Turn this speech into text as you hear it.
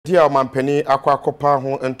Dia mampani akwakopa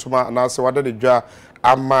ho ntuma na se wada de dwa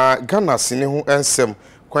ama Ghana sine ho ensem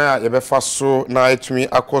kwan a yebefa so na etumi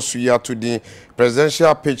akoso ya to di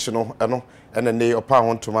presidential pitch no eno ene ne opa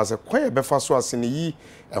ho ntuma se kwan yebefa so asene yi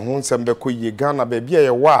ho nsem be koye Ghana ba bia ye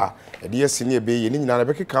wa de yesine ebe ye ni nyina na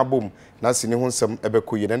be keka bom na sine ho nsem ebe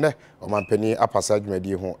koye ne o mampani apasa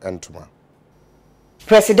adwumadi ho ntuma.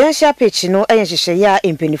 Presidential pitch no enhyehyeye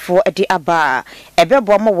impenifo edi aba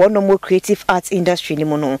ebebo mo wono mo creative arts industry ni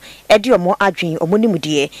mo no edi omo adwen omo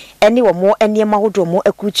nimudie eni omo eniema hodo mo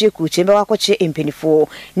akuche be wakoche impenifo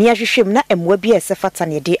ni ahwehwem na emwa bi esefata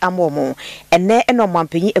ne de amomo enne eno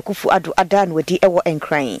mampanyi Akufo-Addo ada no edi ewo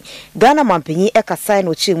enkran Ghana mampanyi ekasai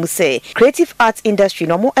no chi mu se creative arts industry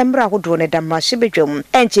no mo emra hodo ne damra hyebedwam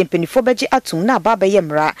enche impenifo beji atum na aba be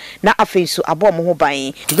yemra na afensu abo mo ho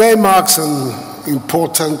ban. Today marks an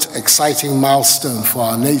important, exciting milestone for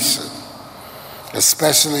our nation,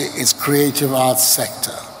 especially its creative arts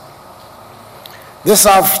sector. This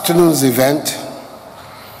afternoon's event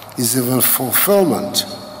is the fulfillment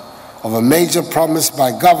of a major promise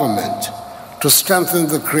by government to strengthen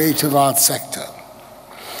the creative arts sector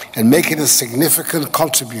and make it a significant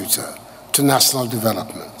contributor to national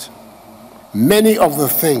development. Many of the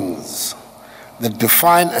things that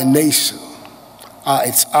define a nation are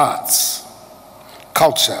its arts,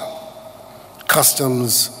 culture,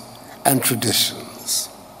 customs, and traditions.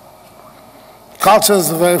 Culture is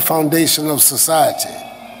the very foundation of society.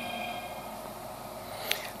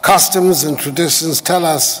 Customs and traditions tell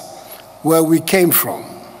us where we came from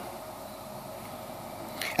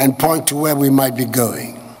and point to where we might be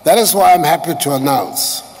going. That is why I'm happy to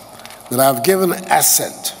announce that I've given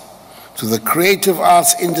assent to the Creative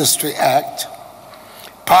Arts Industry Act,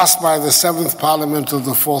 passed by the 7th Parliament of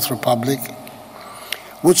the 4th Republic,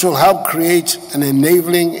 which will help create an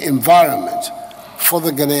enabling environment for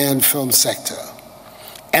the Ghanaian film sector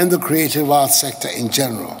and the creative arts sector in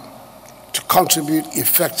general to contribute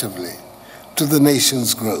effectively to the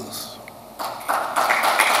nation's growth.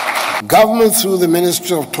 Government, through the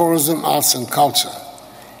Ministry of Tourism, Arts and Culture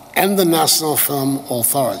and the National Film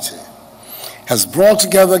Authority, has brought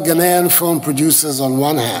together Ghanaian film producers on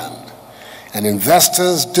one hand and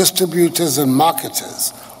investors, distributors, and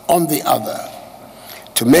marketers on the other,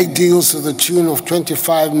 to make deals to the tune of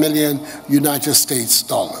 $25 million United States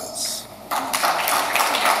dollars.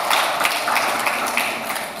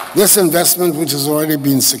 This investment, which has already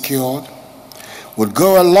been secured, would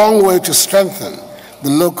go a long way to strengthen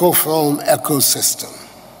the local film ecosystem.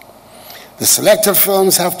 The selected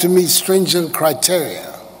films have to meet stringent criteria,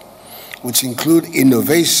 which include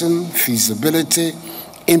innovation, feasibility,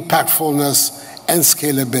 impactfulness, and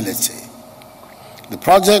scalability. The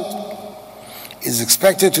project is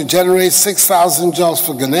expected to generate 6,000 jobs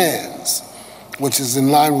for Ghanaians, which is in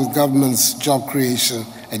line with government's job creation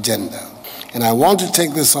agenda. And I want to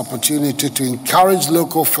take this opportunity to encourage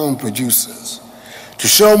local film producers to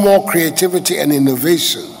show more creativity and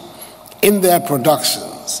innovation in their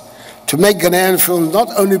productions to make Ghanaian films not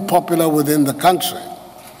only popular within the country,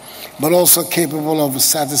 but also capable of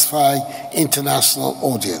satisfying international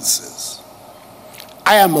audiences.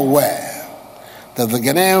 I am aware that the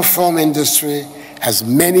Ghanaian film industry has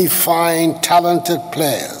many fine, talented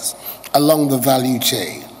players along the value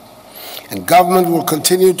chain, and government will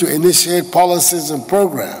continue to initiate policies and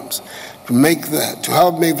programs to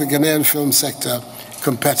help make the Ghanaian film sector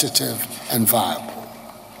competitive and viable.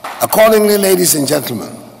 Accordingly, ladies and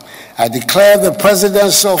gentlemen, I declare the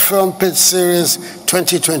Presidential Film Pitch Series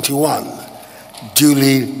 2021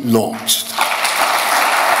 duly launched.